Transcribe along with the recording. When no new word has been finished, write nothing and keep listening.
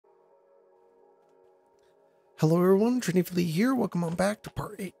Hello everyone, TrendyFlea here. Welcome on back to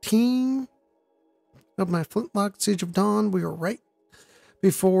part 18 of my Flintlock Siege of Dawn. We are right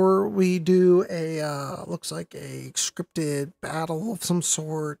before we do a, looks like a scripted battle of some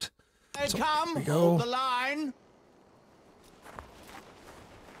sort. So, come, here we go. hold the line.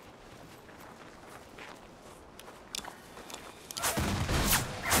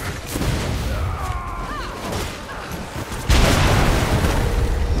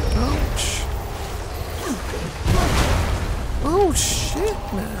 Ouch. Oh shit,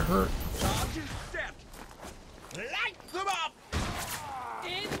 that hurt. Charge is set. Light them up.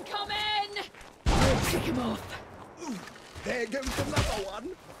 Incoming! I'll pick him off. There goes another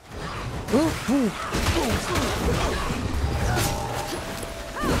one.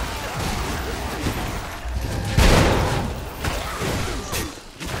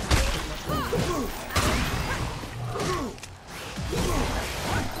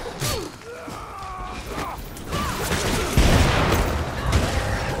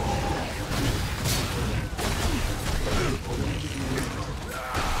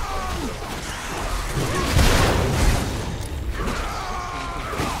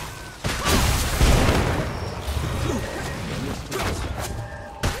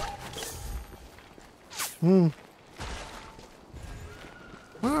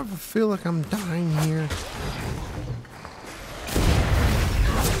 I feel like I'm dying here.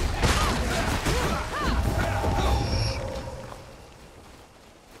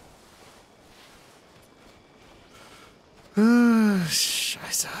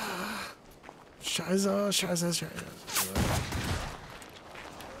 Scheiße. Scheiße, scheiße, scheiße.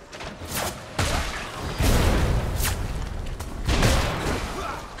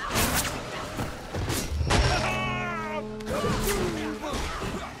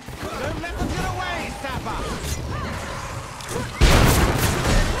 Don't let them get away, Sapper.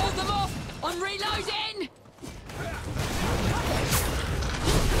 Hold them off! I'm reloading!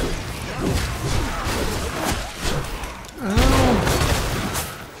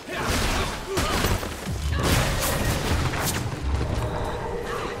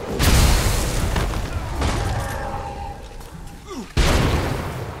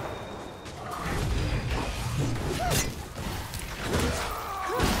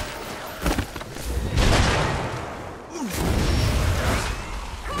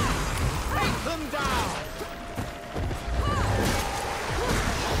 Take them down.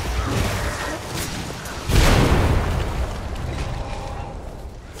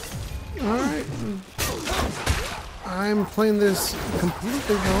 Alright. I'm playing this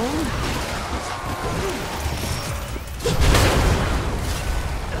completely wrong.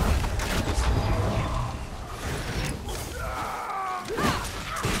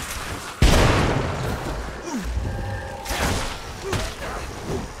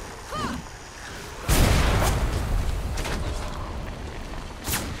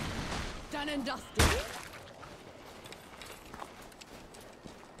 Done and dusted.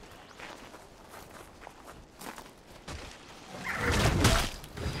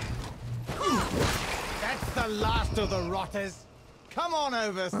 That's the last of the rotters. Come on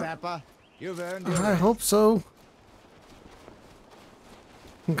over, Sapper. You've earned your I hope so.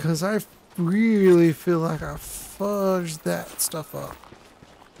 Because I really feel like I fudged that stuff up.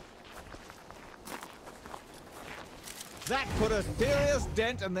 That put a serious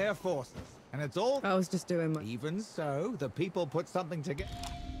dent in their forces. And it's all... I was just doing my... Even so, the people put something together.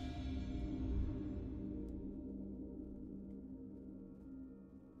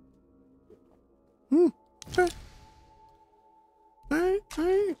 Okay.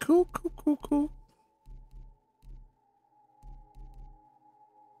 Alright, cool, cool, cool, cool.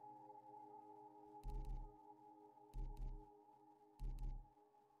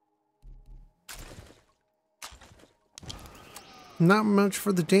 Not much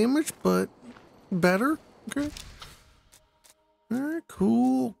for the damage, but better. Okay. Alright,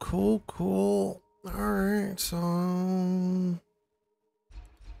 cool, cool, cool. Alright, so...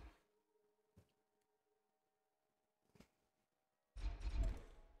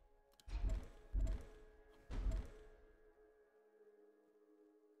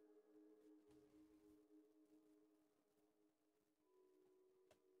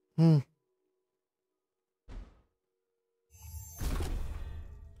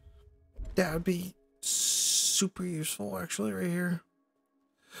 That would be super useful, actually, right here.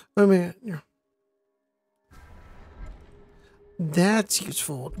 I mean, yeah. That's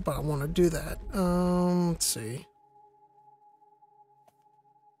useful, but I want to do that. Let's see.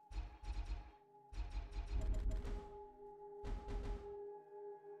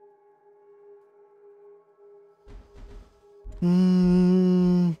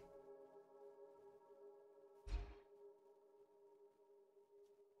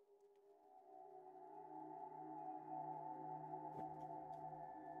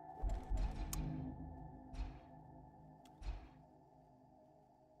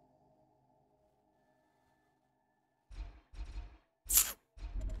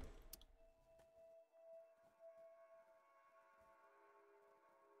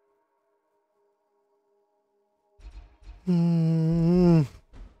 Hmm.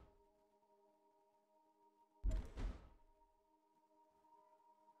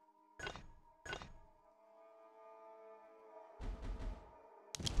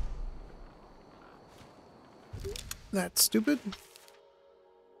 That's stupid.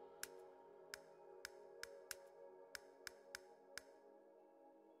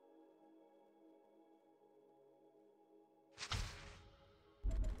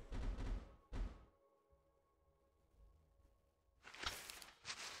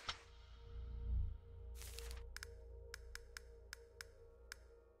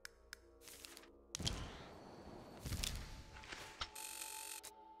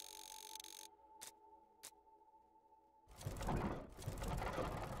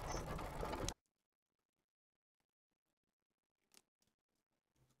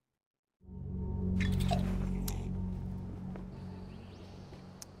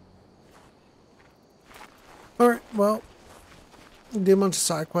 Alright, well, did a bunch of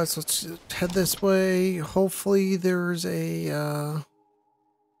side quests. Let's just head this way. Hopefully there's a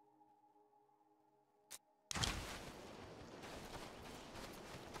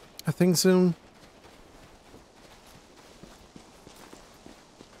thing soon.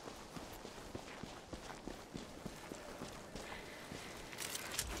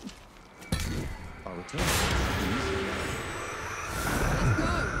 I'll return.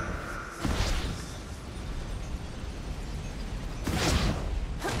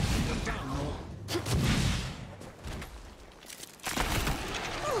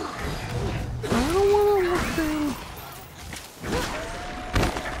 I don't want to look down.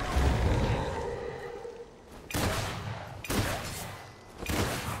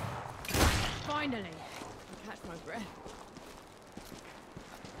 Finally, I catch my breath.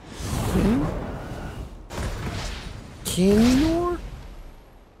 Can you, Nor?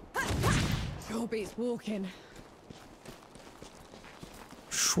 Sure beats walking.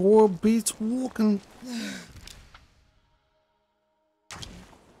 Sure beats walking.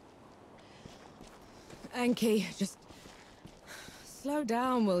 Enki, just slow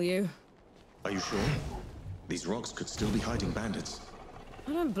down, will you? Are you sure? These rocks could still be hiding bandits.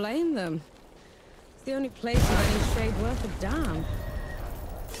 I don't blame them. It's the only place of any shade worth a damn.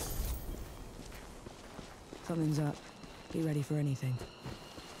 Something's up. Be ready for anything.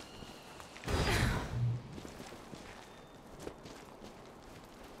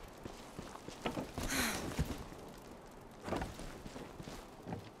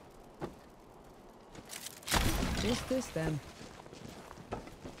 Just this then.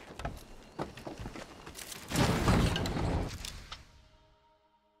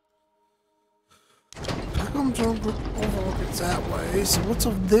 How come overlook it's that way? So what's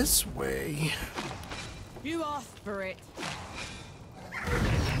of this way? You asked for it.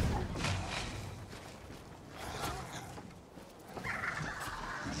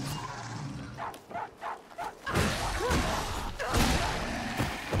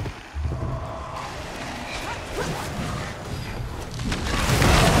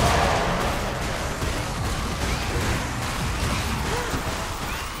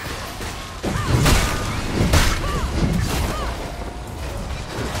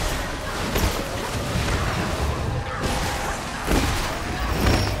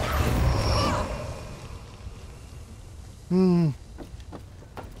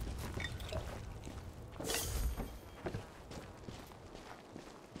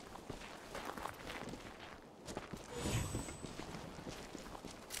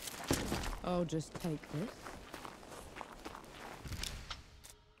 I'll just take this.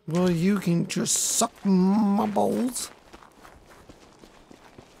 Well, you can just suck my balls.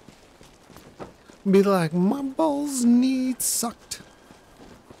 Be like, my balls need sucked.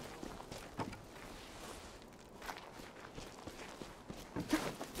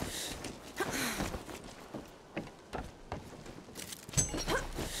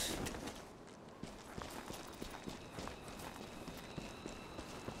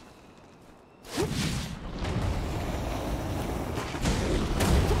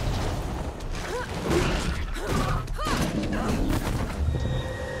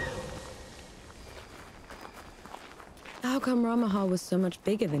 How come Ramahal was so much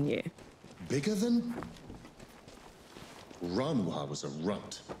bigger than you? Bigger than? Ramuha was a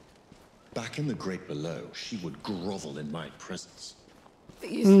runt. Back in the Great Below, she would grovel in my presence. But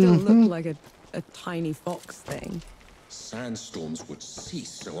you still look like a tiny fox thing. Sandstorms would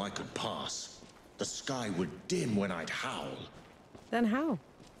cease so I could pass. The sky would dim when I'd howl. Then how?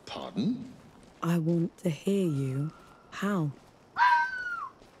 Pardon? I want to hear you. How?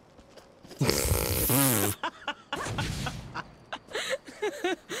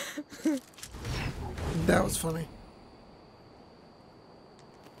 That was funny.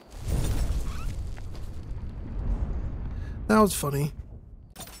 That was funny.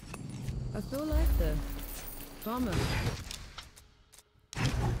 I feel like the farmer.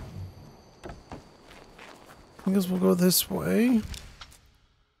 I guess we'll go this way.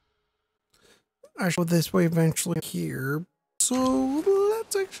 I should go this way eventually here. So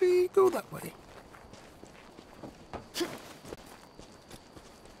let's actually go that way.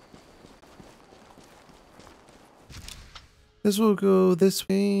 This will go this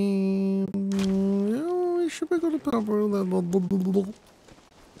way. Oh, should we go to proper level? We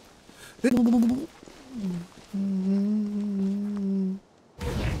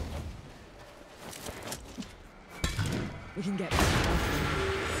can get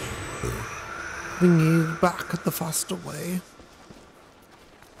We need back the faster way.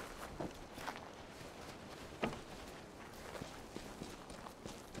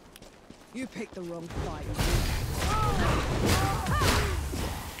 You picked the wrong fight.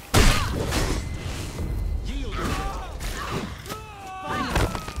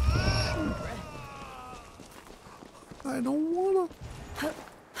 I don't wanna.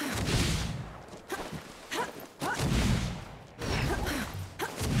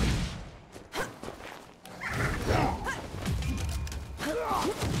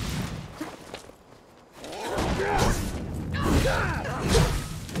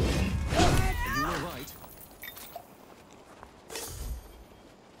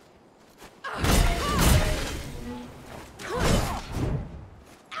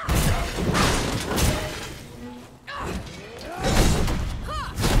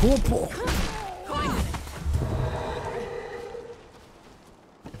 Whoop.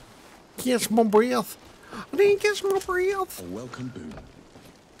 Catch my breath. I didn't catch my breath. A welcome boon.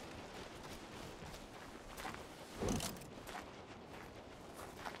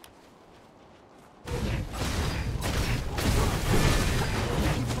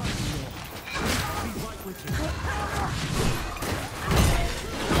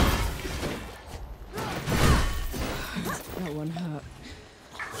 That one hurt.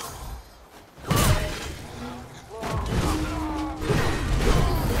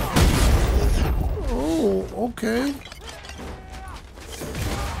 Oh, okay.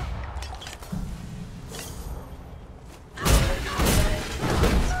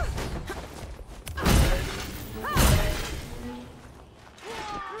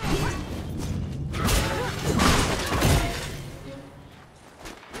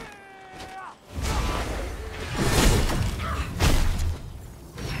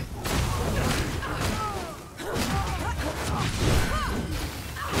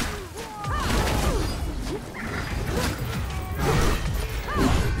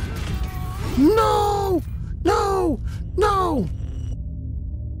 No! No! No!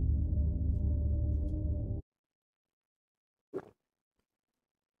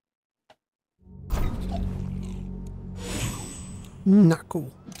 Not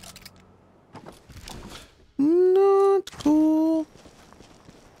cool. Not cool.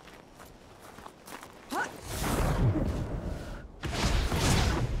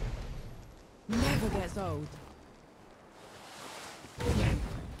 Never gets old.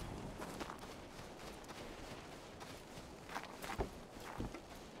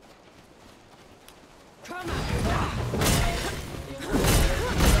 Come on.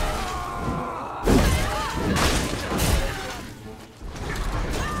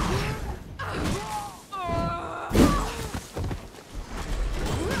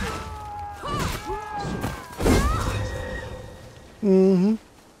 Mm-hmm.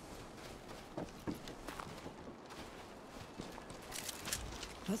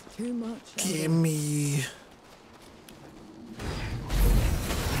 That's too much. Gimme.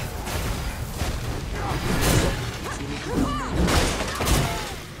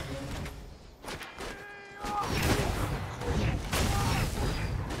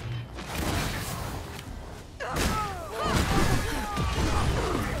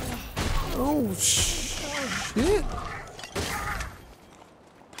 Oh, shit.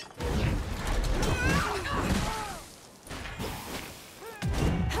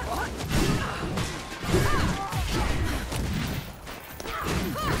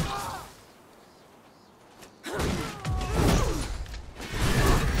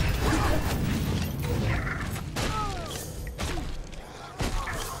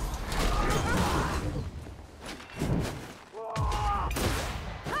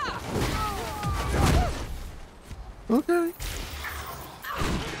 Okay.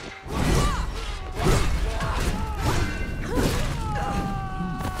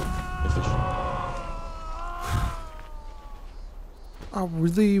 I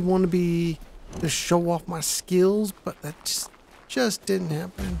really want to be to show off my skills, but that just didn't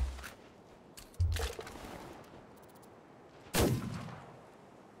happen.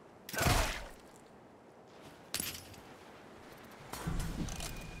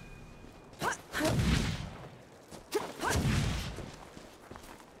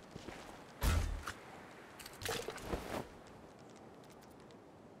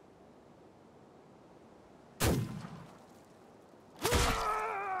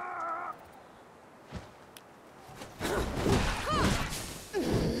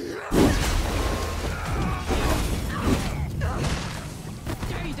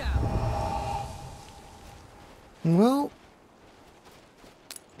 Well,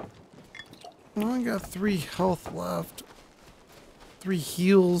 I only got 3 health left. 3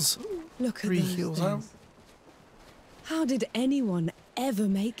 heals. Look at 3 those heals. things. How did anyone ever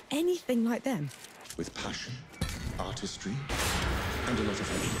make anything like them? With passion, artistry, and a lot of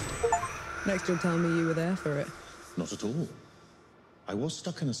heavy lifting. Next you'll tell me you were there for it. Not at all. I was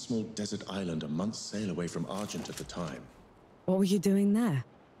stuck in a small desert island a month's sail away from Argent at the time. What were you doing there?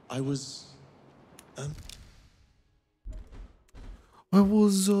 I was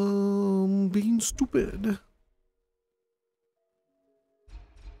being stupid.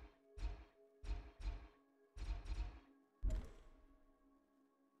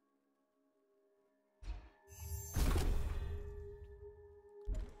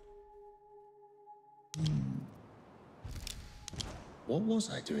 What was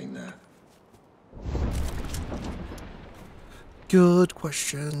I doing there? Good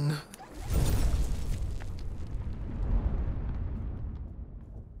question.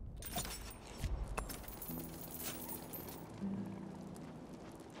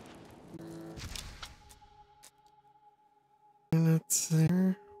 And it's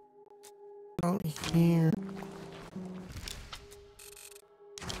there. Out here.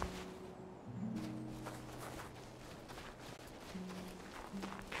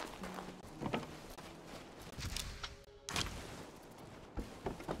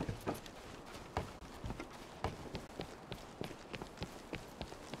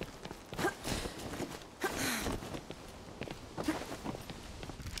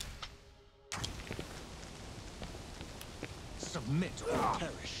 Submit or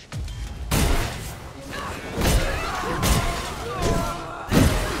perish.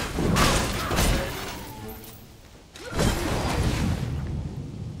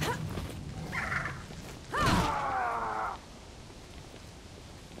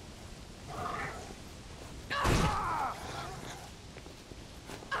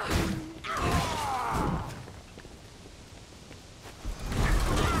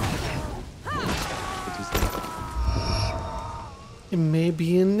 It may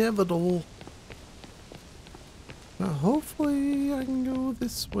be inevitable. Now hopefully I can go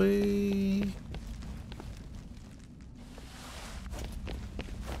this way.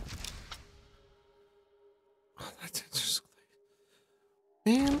 Oh, that's interesting.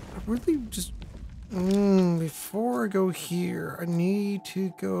 Man, I really just... before I go here, I need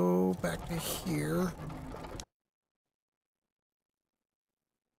to go back to here.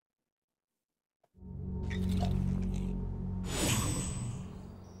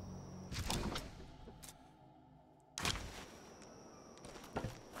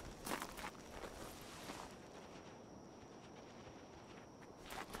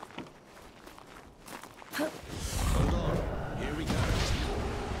 Hold on. Here we go.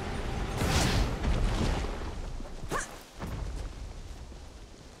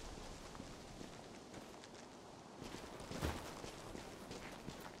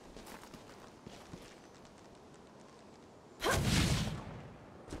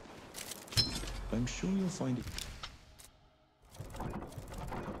 I'm sure you'll find it.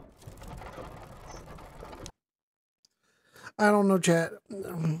 I don't know, chat.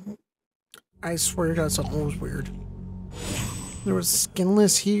 I swear to God, something was weird. There was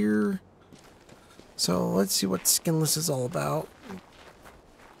skinless here. So let's see what skinless is all about.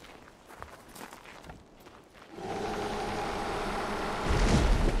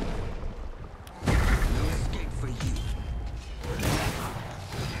 No escape for you.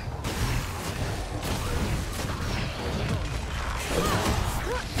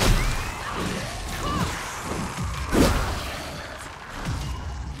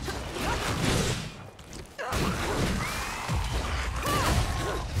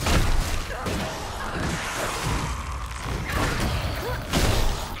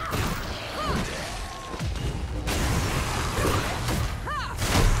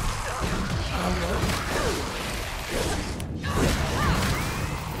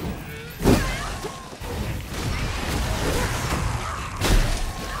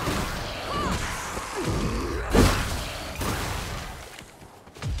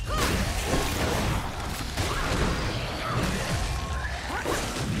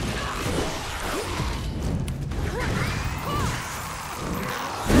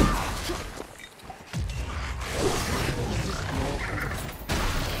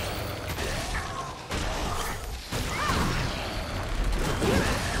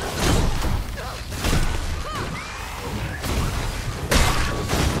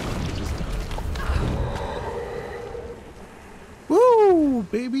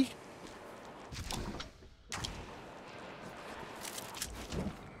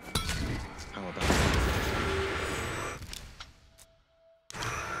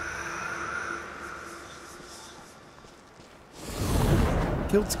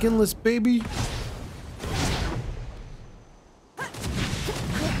 Killed skinless, baby.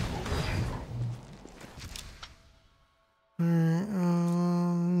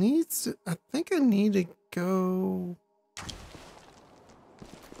 I think I need to go.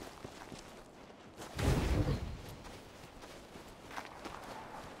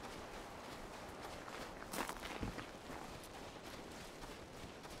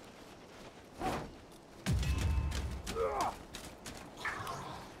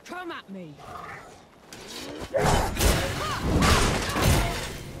 Come at me.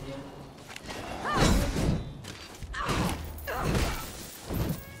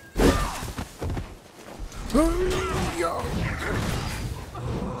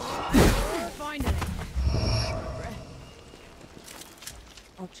 Finally.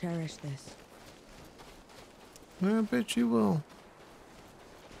 I'll cherish this. I bet you will.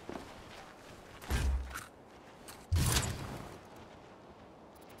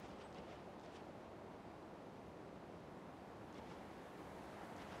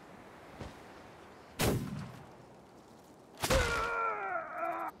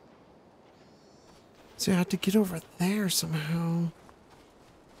 See, I had to get over there somehow.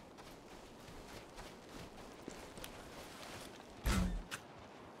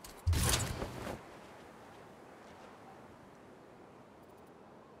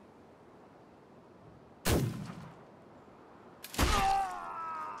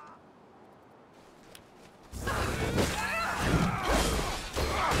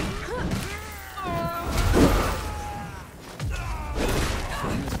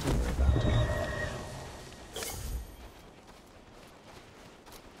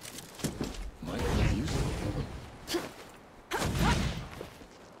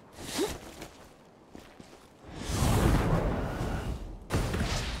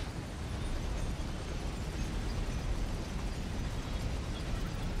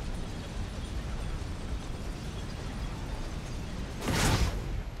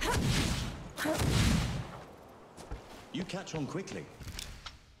 You catch on quickly.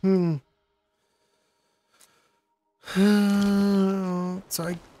 So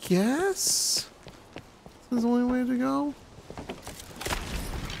I guess this is the only way to go.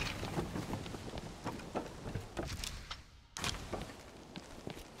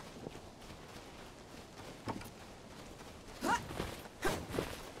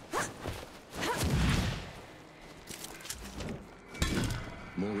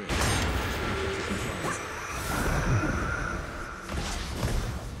 More in.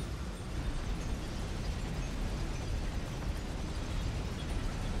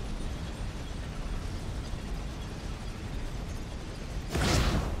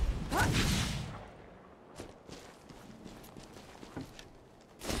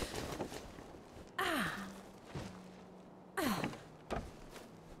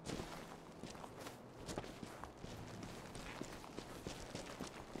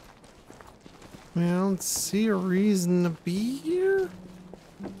 I mean, I don't see a reason to be here.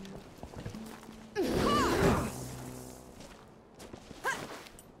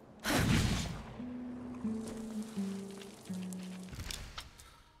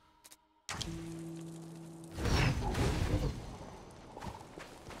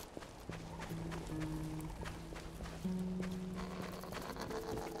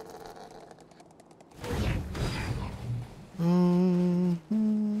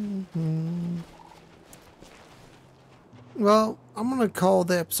 Well, I'm gonna call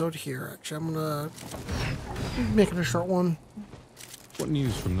the episode here. Actually, I'm gonna make it a short one. What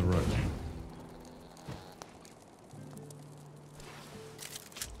news from the road?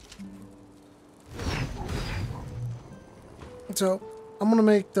 So I'm gonna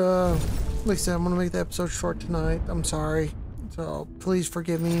make the, like I said, I'm gonna make the episode short tonight. I'm sorry. So please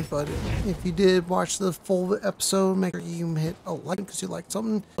forgive me. But if you did watch the full episode, make sure you hit a like because you liked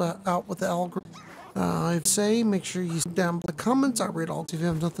something out with the algorithm. I'd say make sure you down in the comments. I read all. If you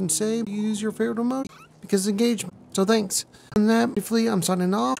have nothing to say, use your favorite emoji because engagement. So thanks. And that, briefly, I'm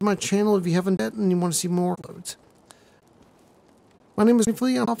signing off. My channel, if you haven't yet and you want to see more uploads. My name is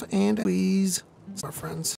TrendyFlea. I'm off, and please, my friends.